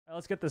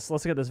Let's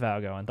get this vow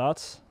going.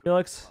 Thoughts?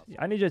 Felix,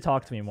 I need you to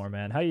talk to me more,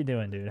 man. How you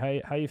doing, dude?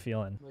 How you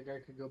feeling? Like I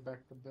could go back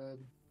to bed.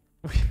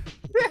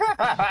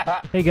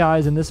 Hey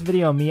guys, in this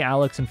video, me,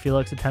 Alex, and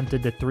Felix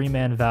attempted the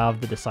 3-man vow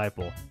of the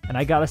disciple. And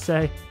I gotta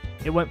say,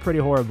 it went pretty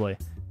horribly.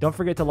 Don't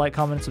forget to like,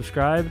 comment, and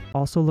subscribe.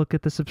 Also look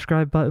at the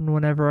subscribe button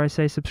whenever I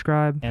say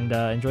subscribe. And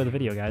enjoy the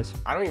video, guys.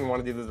 I don't even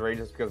want to do this raid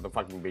just because of the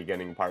fucking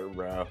beginning part,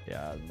 bro.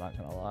 Yeah, I'm not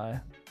gonna lie.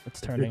 It's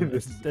turning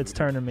it's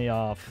turning me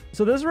off.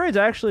 So this raid's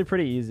actually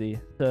pretty easy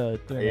to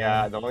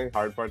Yeah, the only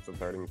hard part's the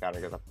third encounter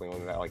because that's the only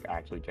one that like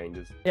actually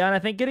changes. Yeah, and I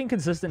think getting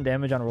consistent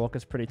damage on Rolk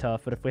is pretty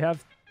tough, but if we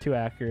have 2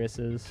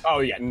 accuracies.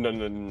 Oh yeah, no,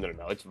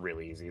 it's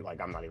really easy. Like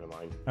I'm not even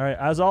lying. All right,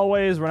 as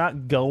always, we're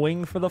not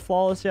going for the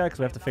flawless yet because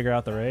we have to figure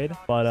out the raid.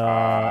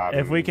 But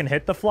if we can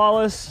hit the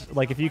flawless,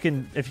 like if you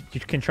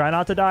can try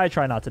not to die,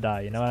 try not to die.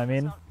 You know what I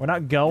mean? We're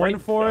not going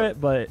for it,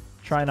 but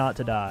try not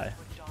to die.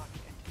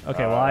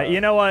 Okay, well,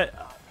 you know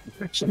what?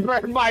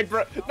 My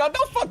bro, no,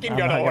 don't fucking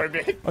go to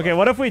orbit. Okay,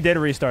 what if we did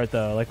restart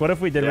though? Like, what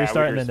if we did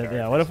restart and then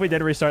did, what if we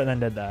did restart and then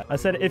did that? I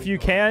said, if you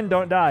can,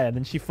 don't die, and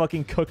then she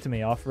fucking cooked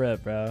me off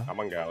rip, bro. I'm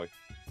on Galley.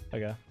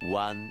 Okay.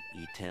 One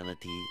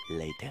eternity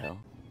later.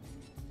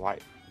 Why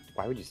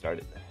would you start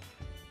it?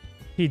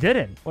 He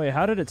didn't. Wait,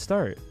 how did it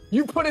start?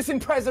 You put us in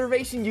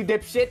preservation, you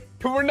dipshit.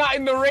 We're not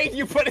in the raid.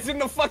 You put us in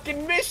the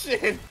fucking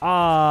mission.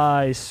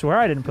 I swear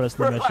I didn't put us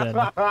in the mission.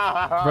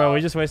 Bro,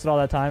 we just wasted all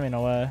that time in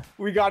a way.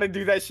 We gotta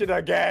do that shit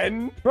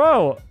again.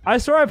 Bro, I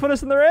swear I put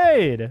us in the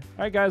raid. All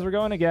right, guys, we're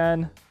going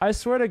again. I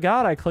swear to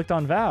God, I clicked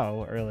on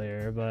vow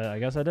earlier, but I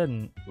guess I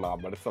didn't. Nah,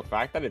 but it's the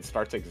fact that it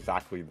starts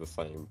exactly the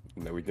same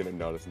and that we didn't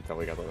notice until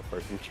we got to the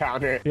first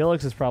encounter.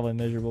 Felix is probably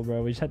miserable,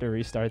 bro. We just had to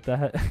restart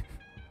that.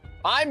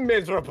 I'm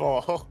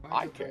miserable.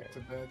 I can't. To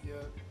bed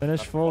yet.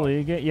 Finish full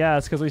league? Yeah,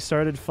 it's because we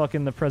started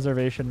fucking the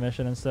preservation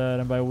mission instead.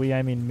 And by we,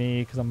 I mean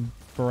me, because I'm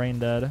brain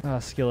dead. Ah,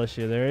 skill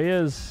issue. There he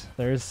is.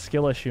 There's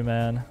skill issue,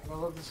 man. I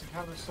love this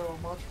encounter so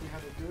much, we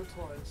had to do it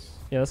twice.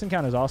 Yeah, this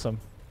encounter's awesome.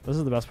 This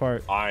is the best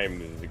part. I'm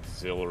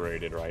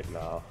exhilarated right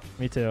now.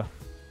 Me too.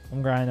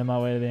 I'm grinding my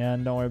way to the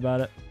end. Don't worry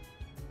about it.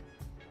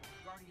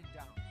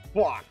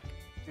 Fuck.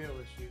 Skill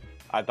issue.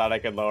 I thought I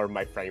could lower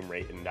my frame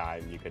rate and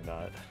die, and you could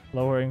not.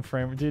 Lowering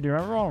frame. Dude, you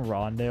remember on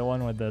Ronde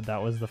one with that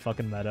was the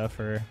fucking meta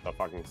for The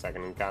fucking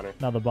second encounter.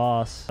 now the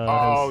boss.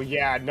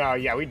 Yeah, no,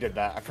 yeah, we did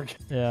that. I forget.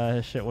 Yeah,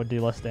 his shit would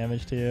do less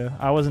damage to you.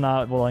 I was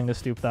not willing to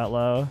stoop that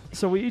low.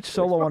 So we each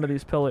solo one of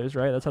these pillars,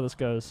 right? That's how this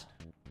goes.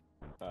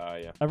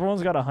 Yeah.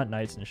 Everyone's got to hunt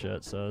knights and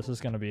shit, so this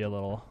is gonna be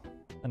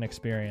an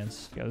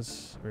experience. You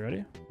guys, we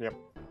ready? Yep.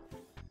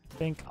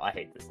 Think. I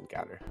hate this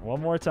encounter.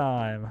 One more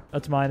time.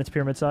 That's mine. It's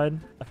pyramid side.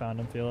 I found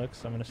him,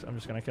 Felix. I'm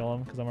just gonna kill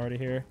him because I'm already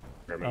here.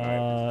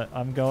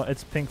 I'm going.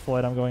 It's Pink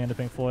Floyd. I'm going into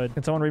Pink Floyd.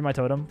 Can someone read my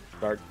totem?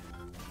 Dark.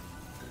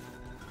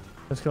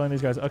 Just killing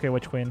these guys. Okay,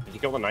 Witch Queen? Did you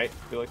kill the knight,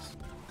 Felix?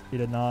 He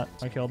did not.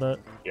 I killed it.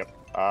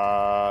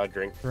 Yep.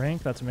 Drink.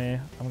 Drink. That's me.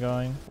 I'm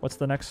going. What's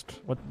the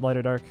next? What, light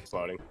or dark?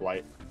 Floating.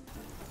 Light.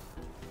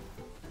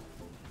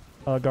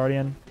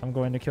 Guardian. I'm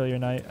going to kill your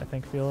knight. I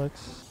think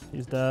Felix.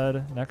 He's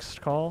dead.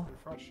 Next call.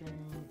 Refreshing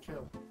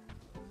kill.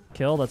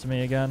 Kill. That's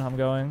me again. I'm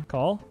going.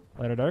 Call.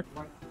 Light or dark?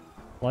 Light.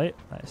 Light.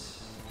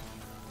 Nice.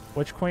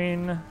 Witch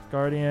Queen,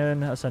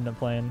 Guardian, Ascendant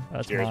Plane.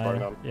 That's Cheers, mine.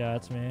 Barnum. Yeah,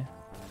 that's me.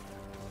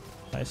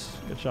 Nice.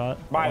 Good shot.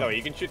 By the way,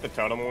 you can shoot the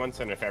totem once,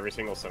 and if every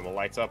single symbol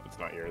lights up, it's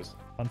not yours.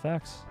 Fun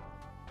facts.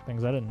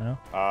 Things I didn't know.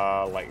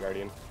 Light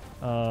Guardian.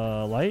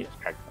 Light?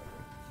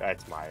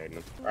 That's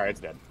mine. Alright, it's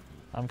dead.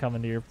 I'm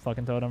coming to your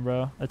fucking totem,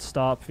 bro. Let's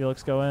stop.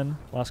 Felix, go in.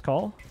 Last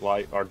call.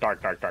 Light, or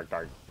dark.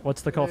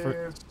 What's the call for?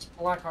 It's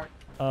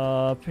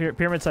Blackheart.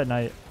 Pyramid Side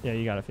Knight. Yeah,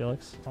 you got it,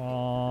 Felix.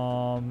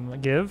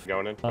 Give.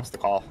 Going in. What's the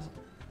call?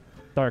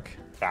 Dark.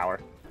 Tower.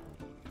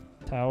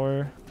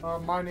 Tower.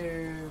 Mine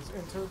is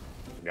Enter.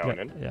 Going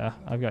in. Yeah,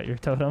 I've got your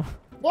totem.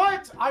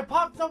 What? I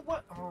popped up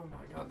what? Oh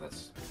my god,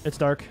 that's... It's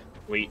dark.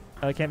 Wheat.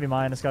 It can't be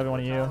mine. It's gotta be one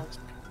of you.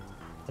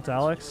 It's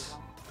Alex.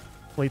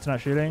 Fleet's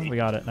not shooting. We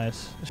got it.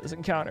 Nice. This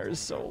encounter is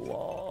so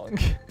long.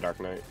 Dark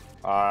Knight.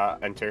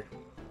 Enter.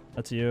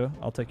 That's you.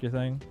 I'll take your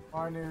thing.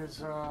 Mine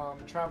is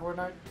Traveler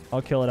Knight.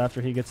 I'll kill it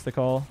after he gets the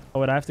call. Oh,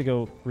 wait, I have to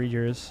go read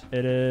yours.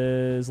 It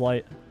is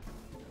light.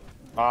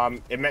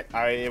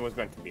 It was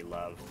meant to be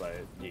love, but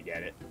you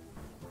get it.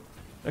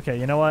 Okay,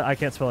 you know what? I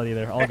can't spell it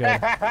either. All good.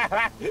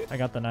 I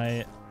got the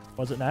knight.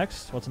 Was it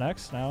next? What's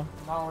next now?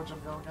 Knowledge,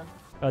 I'm going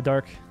in.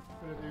 Dark.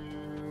 It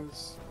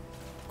is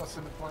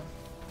Ascendant Plane.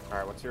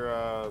 Alright, what's your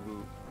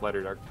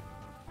letter, Dark?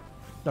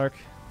 Dark.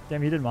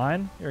 Damn, you did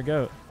mine? You're a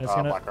goat.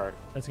 Blackheart.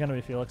 It's gonna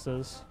be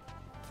Felix's.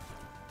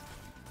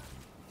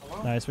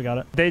 Hello? Nice, we got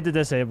it. They did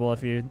disable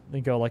if you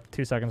go like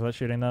 2 seconds without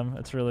shooting them.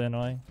 It's really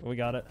annoying. We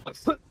got it.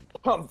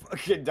 I'm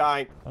fucking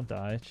dying. Don't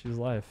die. Choose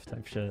life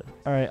type shit.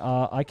 All right,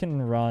 I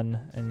can run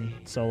and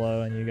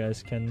solo, and you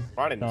guys can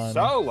Running stun.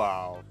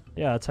 solo.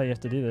 Yeah, that's how you have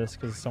to do this,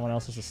 because someone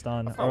else is a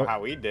stun. That's not how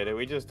we did it.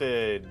 We just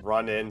did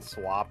run in,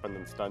 swap, and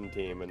then stun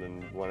team, and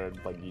then wanted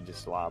like you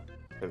just swap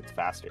because it's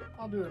faster.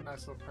 I'll do a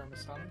nice little perma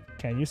stun.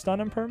 Can you stun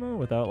him perma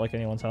without like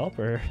anyone's help,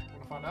 or?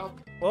 Wanna find out?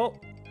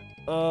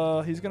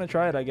 Well, he's gonna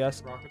try it, I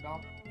guess. Rocket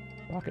Dump.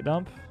 Rocket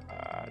dump.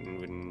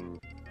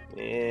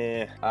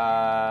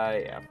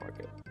 Yeah, fuck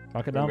it.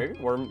 Fuck it down.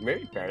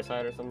 Maybe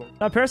Parasite or something.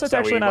 No, Parasite's So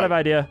actually we, not a like- bad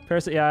idea.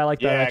 Parasite, yeah, I like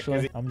that Yeah, 'cause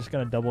actually. it- I'm just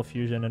gonna double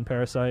fusion and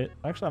Parasite.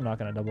 Actually, I'm not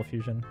gonna double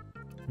fusion.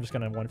 I'm just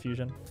gonna one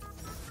fusion.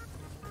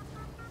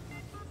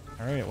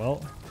 All right,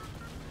 well.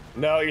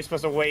 No, you're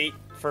supposed to wait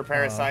for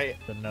Parasite.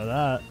 Didn't know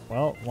that.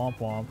 Well, womp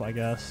womp, I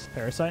guess.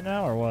 Parasite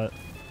now or what?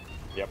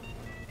 Yep.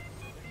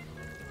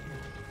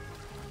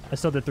 I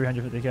still did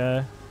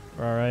 350k.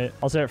 We're all right.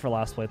 I'll save it for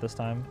last plate this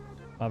time.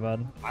 My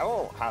bad. I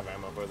won't have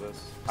ammo for this.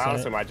 Say I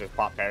honestly it. might just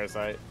pop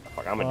Parasite.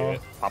 Fuck, I'm gonna do Oh.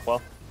 it. Pop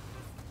well.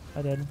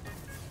 I did.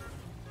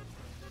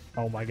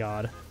 Oh my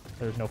god.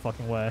 There's no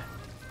fucking way.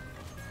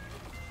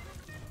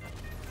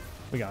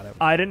 We got it.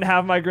 I didn't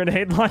have my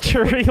grenade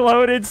launcher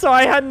reloaded, so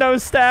I had no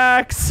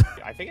stacks.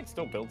 I think it's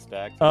still build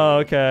stacked. Oh,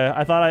 okay.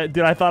 I thought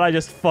I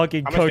just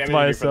fucking How much cooked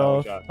damage did you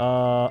do for myself. that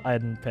one I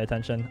didn't pay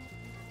attention.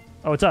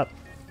 Oh, what's up?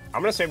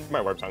 I'm gonna save my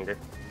Warp's Hunger.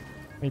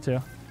 Me too.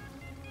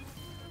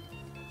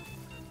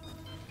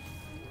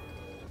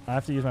 I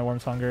have to use my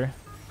Worm's Hunger.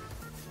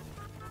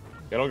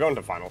 It'll go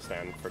into final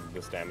stand for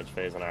this damage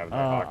phase, and I have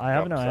I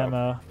have no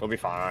ammo. It'll be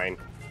fine.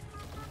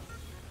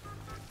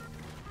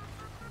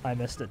 I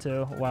missed it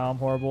too. Wow, I'm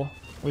horrible.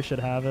 We should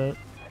have it.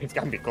 It's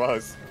gotta be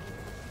close.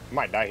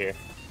 Might die here.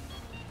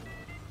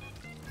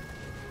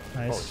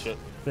 Nice. Holy shit.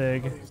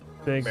 Big.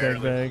 Big, Barely.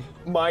 big,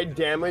 big. My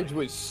damage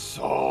was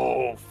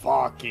so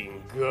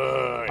fucking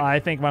good. I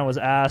think mine was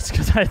ass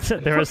because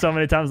there were so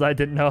many times I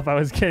didn't know if I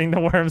was getting the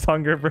Worm's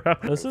Hunger, bro.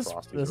 This is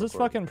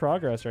fucking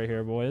progress right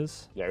here,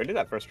 boys. Yeah, we did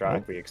that first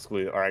try. We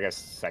exclude, or I guess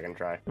second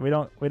try. We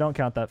don't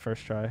count that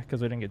first try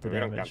because we didn't get the We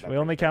don't damage. count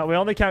that We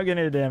only count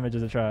getting the damage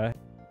as a try.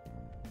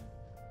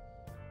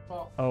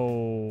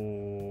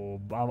 Oh.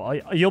 Oh,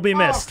 you'll be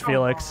missed, come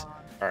Felix. on.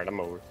 All right, I'm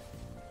over.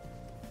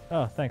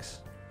 Oh,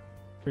 thanks.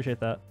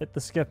 Appreciate that. Hit the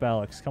skip,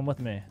 Alex. Come with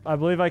me. I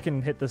believe I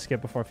can hit the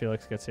skip before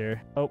Felix gets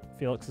here. Oh,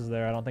 Felix is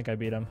there. I don't think I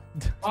beat him.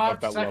 5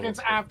 that seconds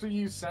level. after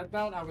you said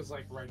that, I was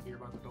like right here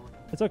by the door.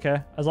 It's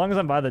okay. As long as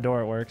I'm by the door,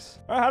 it works.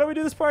 All right, how do we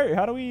do this part?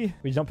 How do we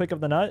don't pick up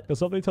the nut? Because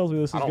something tells me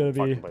this is I gonna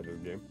don't be fucking play this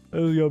game.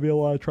 a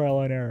lot of trial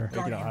and error.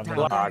 Maybe you don't have the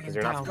nut. Because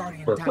you're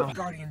not.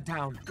 Guardian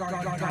town.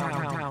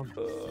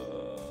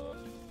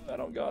 I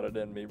don't got it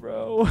in me,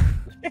 bro.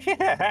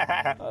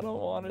 Yeah. I don't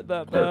want it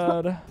that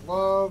bad.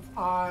 Love,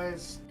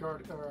 eyes,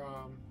 guard, or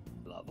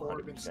Love orb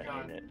and 100%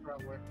 sky. in it.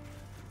 Traveler.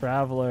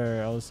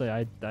 Traveler. I would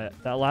say that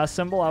last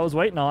symbol. I was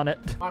waiting on it.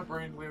 My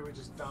brain literally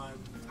just died.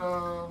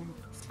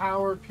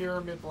 Tower,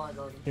 pyramid, black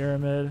guardian.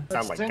 Pyramid.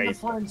 Sounds like Extend the base.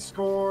 plane,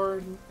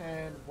 scorn,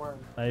 and worm.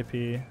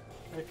 IP.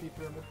 AP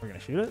pyramid. We're gonna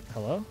shoot it.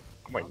 Hello.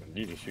 Wait,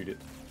 you just shoot it.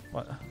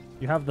 What?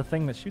 You have the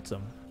thing that shoots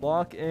them.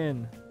 Lock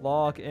in.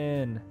 Lock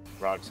in.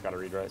 Rod's gotta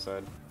read right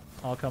side.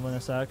 I'll come in a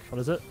sec. What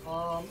is it?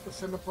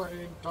 Ascend the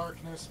plane,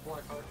 darkness,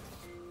 black heart.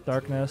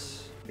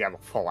 Darkness. You have a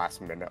full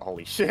last minute.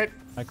 Holy shit.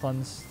 I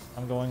cleansed.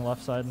 I'm going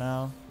left side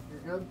now. You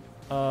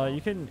good? You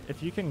can,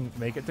 if you can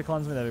make it to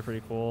cleanse me, that'd be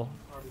pretty cool.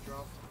 Already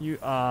dropped. You,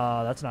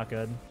 that's not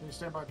good. Can you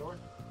stand by door?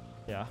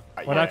 Yeah.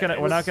 Yeah, We're it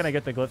not was- gonna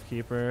get the glyph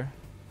keeper.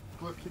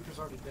 Glyph keeper's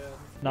already dead.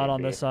 Not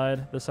on Maybe. this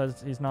side. This side,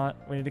 he's not.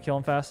 We need to kill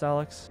him fast,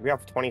 Alex. We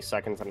have 20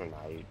 seconds and a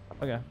night.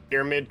 Okay.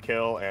 Pyramid,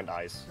 kill, and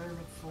ice.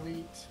 Pyramid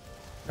fleet.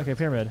 Okay,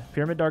 pyramid.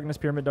 Pyramid darkness,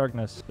 pyramid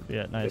darkness. Should be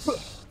it.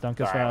 Nice. Dunk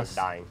as Sorry, I'm fast.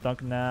 dying.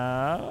 Dunk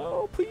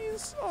now,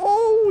 please.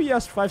 Oh,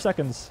 yes, 5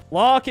 seconds.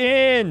 Lock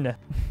in!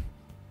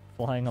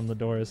 Flying on the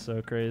door is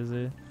so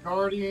crazy.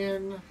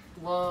 Guardian,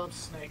 love,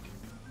 snake.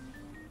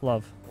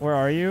 Love. Where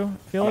are you, I'm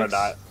Felix?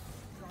 gonna die.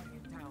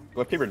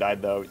 Glyph keeper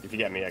died though. If you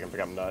get me, I can pick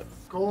up nut.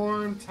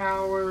 Scorn,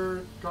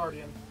 tower,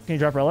 guardian. Can you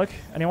drop relic?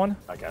 Anyone?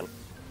 I can.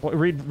 What,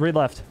 read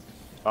left.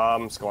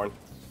 Scorn.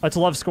 Let's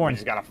love We scorn.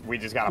 just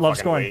gotta Love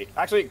fucking Scorn. wait.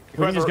 Actually,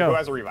 We can just who go.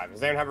 has a revive?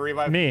 Does anyone have a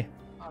revive? Me.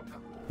 Oh, no.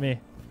 Me.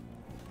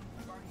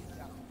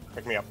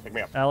 Pick me up. Pick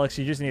me up. Alex,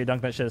 you just need to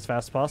dunk that shit as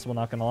fast as possible,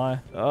 not gonna lie.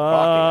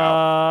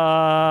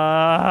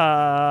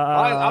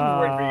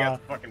 I'm waiting for you guys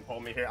to fucking pull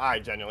me here. I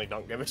genuinely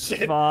don't give a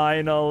shit.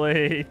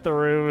 Finally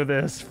through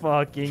this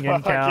fucking Fucking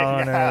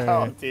encounter.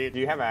 hell, dude. Do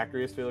you have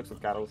Acreus, Felix,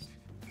 with Catalyst?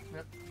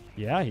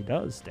 Yeah, he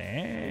does.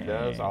 Damn. He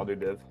does. I'll do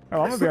div.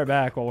 Oh, I'm gonna be right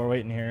back while we're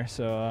waiting here,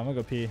 so I'm gonna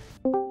go pee.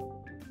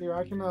 Here,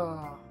 I can,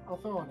 I'll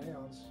throw on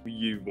Aeons.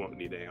 You won't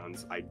need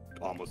Aeons. I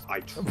trust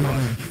you.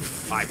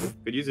 I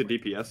could use a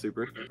DPS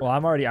super. Well, I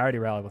already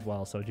rallied with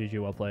well, so GG,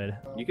 well played.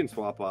 You can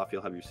swap off,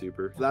 you'll have your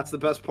super. That's the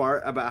best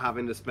part about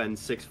having to spend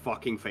 6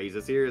 fucking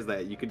phases here, is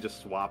that you can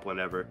just swap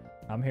whenever.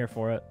 I'm here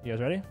for it. You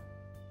guys ready?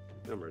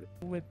 I'm ready.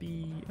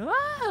 Whippy.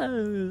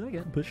 Ah, I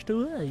got pushed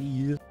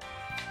away.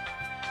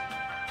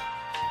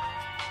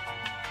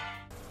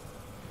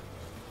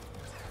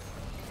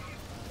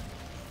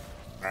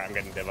 Alright, I'm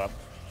getting div up.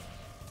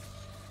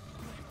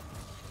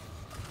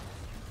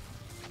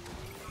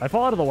 I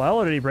fall out of the well,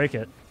 or did he break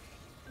it?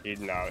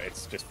 No,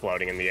 it's just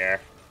floating in the air.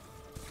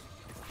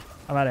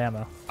 I'm out of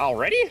ammo.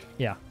 Already?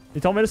 Yeah. He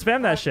told me to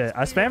spam that shit.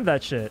 I spammed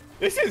that shit.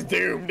 This is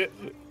doomed.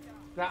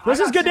 This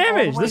is good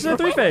damage. This is a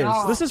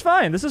 3-phase. This is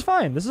fine. This is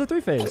fine. This is a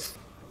 3-phase.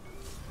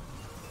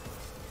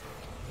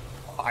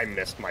 I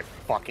missed my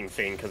fucking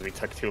thing because we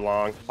took too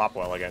long. Pop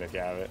well again if you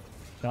have it.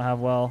 Don't have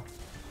well.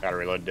 Gotta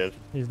reload, dude.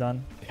 He's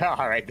done.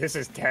 All right, this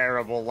is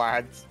terrible,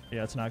 lads.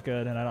 Yeah, it's not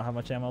good, and I don't have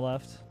much ammo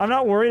left. I'm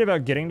not worried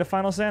about getting to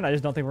Final Sand. I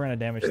just don't think we're gonna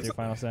damage through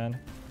Final Sand.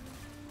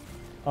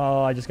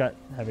 Oh, I just got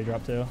heavy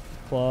drop too.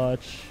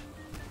 Clutch.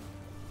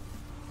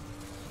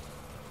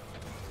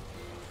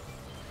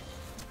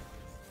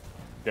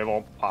 It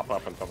won't pop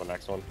up until the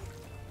next one.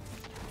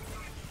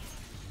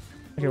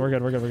 Okay, we're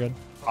good. We're good. We're good.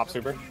 Pop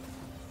super.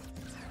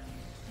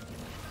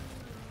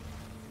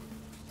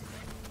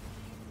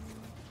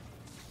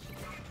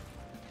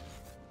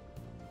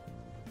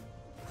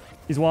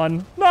 He's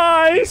won.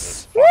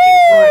 Nice! Woo!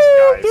 Christ,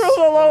 guys. Through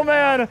the low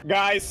man.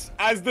 Guys,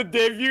 as the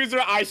div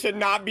user, I should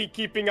not be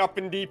keeping up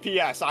in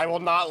DPS. I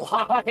will not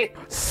lie.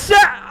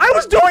 I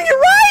was doing it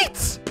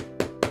right!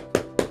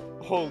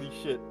 Holy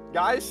shit.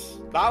 Guys,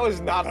 that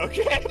was not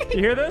okay. You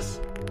hear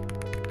this?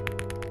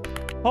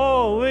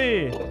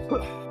 Holy.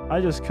 I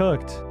just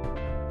cooked.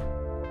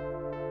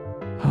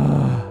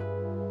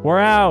 We're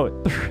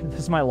out. This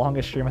is my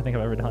longest stream I think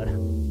I've ever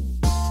done.